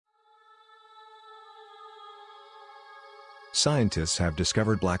Scientists have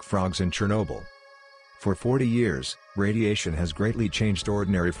discovered black frogs in Chernobyl. For 40 years, radiation has greatly changed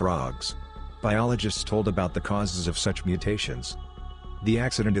ordinary frogs. Biologists told about the causes of such mutations. The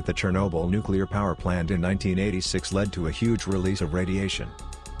accident at the Chernobyl nuclear power plant in 1986 led to a huge release of radiation.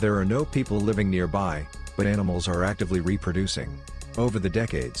 There are no people living nearby, but animals are actively reproducing. Over the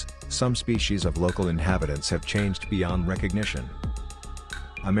decades, some species of local inhabitants have changed beyond recognition.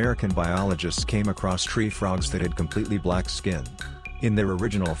 American biologists came across tree frogs that had completely black skin. In their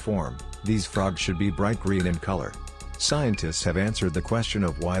original form, these frogs should be bright green in color. Scientists have answered the question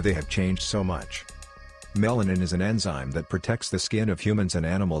of why they have changed so much. Melanin is an enzyme that protects the skin of humans and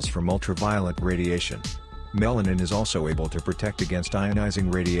animals from ultraviolet radiation. Melanin is also able to protect against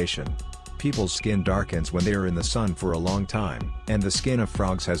ionizing radiation. People's skin darkens when they are in the sun for a long time, and the skin of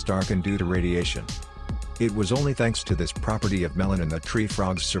frogs has darkened due to radiation. It was only thanks to this property of melanin that tree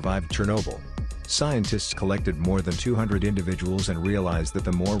frogs survived Chernobyl. Scientists collected more than 200 individuals and realized that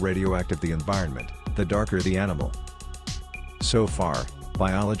the more radioactive the environment, the darker the animal. So far,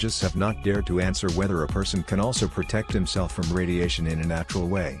 biologists have not dared to answer whether a person can also protect himself from radiation in a natural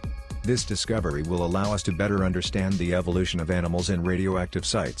way. This discovery will allow us to better understand the evolution of animals in radioactive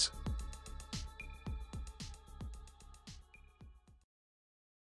sites.